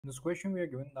In this question, we are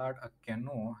given that a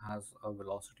canoe has a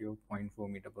velocity of 0.4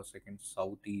 meter per second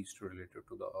southeast relative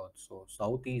to the Earth. So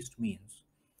southeast means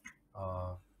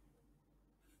uh,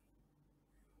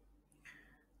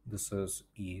 this is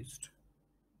east,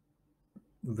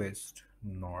 west,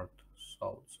 north,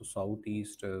 south. So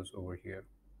southeast is over here.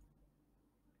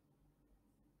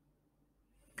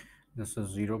 This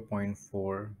is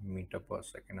 0.4 meter per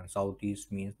second, and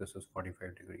southeast means this is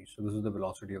 45 degrees. So this is the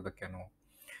velocity of the canoe.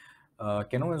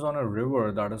 Canoe is on a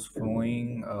river that is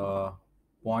flowing zero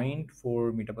point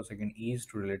 0.4 meter per second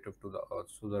east relative to the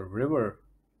Earth. So the river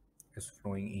is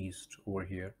flowing east over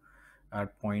here at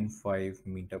zero point 0.5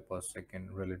 meter per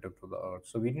second relative to the Earth.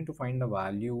 So we need to find the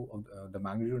value of the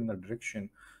magnitude in the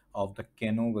direction of the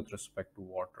canoe with respect to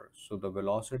water. So the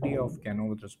velocity of canoe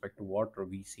with respect to water,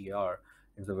 VCR,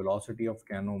 is the velocity of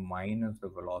canoe minus the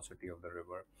velocity of the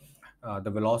river.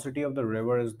 The velocity of the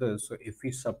river is this. So if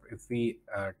we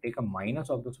take a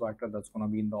minus of this vector, that's going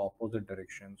to be in the opposite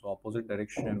direction. So opposite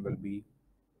direction will be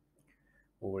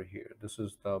over here. This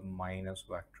is the minus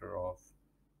vector of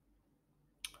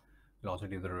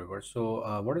velocity of the river. So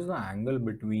what is the angle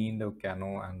between the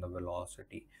canoe and the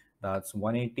velocity? That's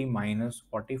 180 minus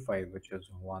 45, which is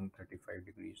 135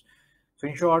 degrees. So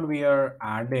in short, we are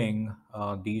adding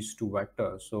these two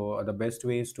vectors. So the best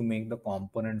way is to make the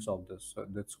components of this. So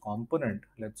this component,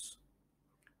 let's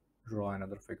draw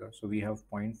another figure. So we have zero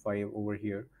point 0.5 over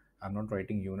here. I'm not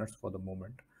writing units for the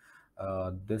moment.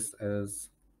 This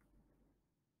is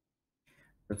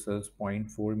zero point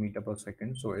 0.4 meter per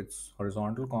second. So its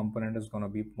horizontal component is going to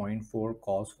be zero point 0.4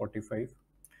 cos 45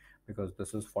 because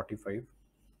this is 45.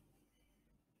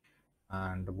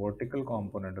 And the vertical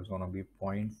component is going to be zero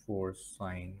point 0.4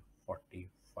 sine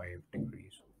 45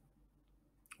 degrees.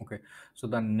 Okay, so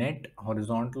the net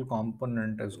horizontal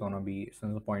component is going to be, since the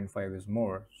zero point 0.5 is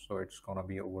more, so it's going to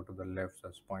be over to the left. So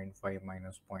that's 0.5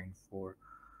 minus 0.4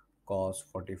 cos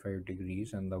 45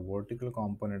 degrees, and the vertical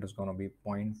component is going to be zero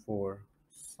point 0.4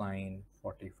 sine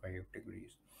 45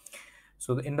 degrees.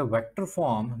 So in the vector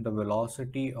form, the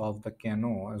velocity of the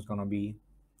canoe is going to be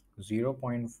 0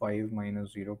 0.5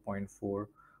 minus 0 0.4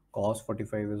 cos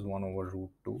 45 is 1 over root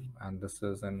 2, and this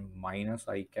is in minus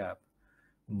I cap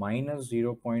minus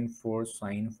 0 0.4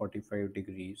 sine 45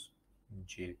 degrees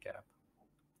j cap.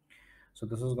 So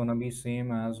this is going to be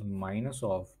same as minus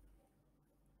of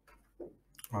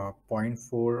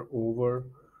 0.4 over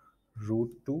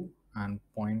root 2, and zero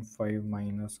point 0.5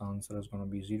 minus answer is going to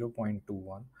be 0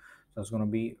 0.21. So it's going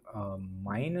to be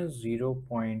minus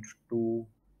 0.22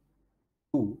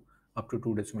 up to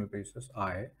 2 decimal places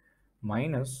I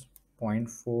minus zero point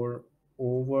 0.4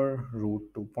 over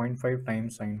root 2, zero point 0.5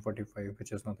 times sine 45,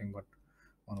 which is nothing but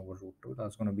 1 over root 2.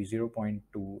 That's going to be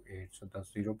 0.28. So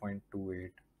that's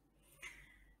 0.28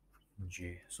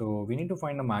 j. So we need to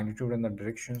find the magnitude and the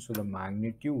direction. So the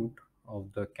magnitude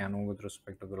of the canoe with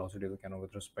respect to velocity of the canoe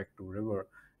with respect to river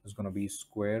is going to be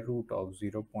square root of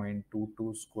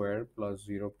 0.22 square plus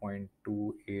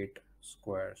 0.28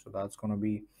 square. So that's going to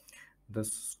be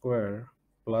this square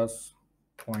plus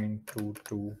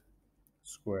 0.22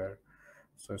 square.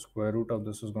 So square root of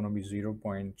this is going to be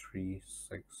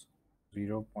 0.36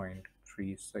 meter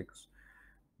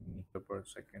per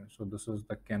second. So this is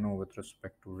the canoe with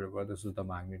respect to river. This is the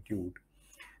magnitude.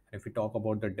 If we talk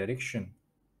about the direction,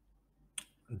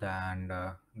 then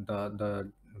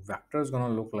the vector is going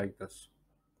to look like this.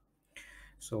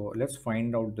 So let's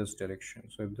find out this direction.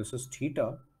 So if this is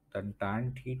theta, then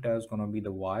tan theta is going to be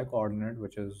the y coordinate,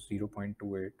 which is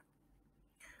 0.28,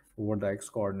 over the x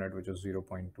coordinate, which is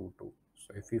 0.22.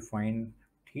 So if we find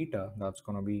theta, that's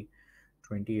going to be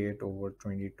 28 over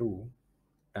 22.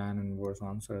 Tan inverse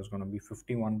answer is going to be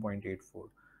 51.84.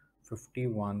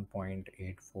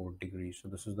 51.84 degrees. So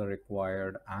this is the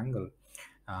required angle,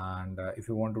 and if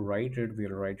you want to write it,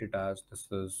 we'll write it as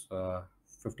this is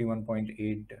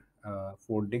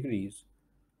 51.84 degrees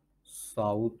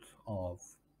south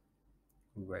of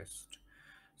west.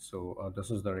 So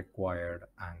this is the required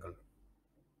angle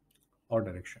or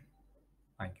direction.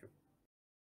 Thank you.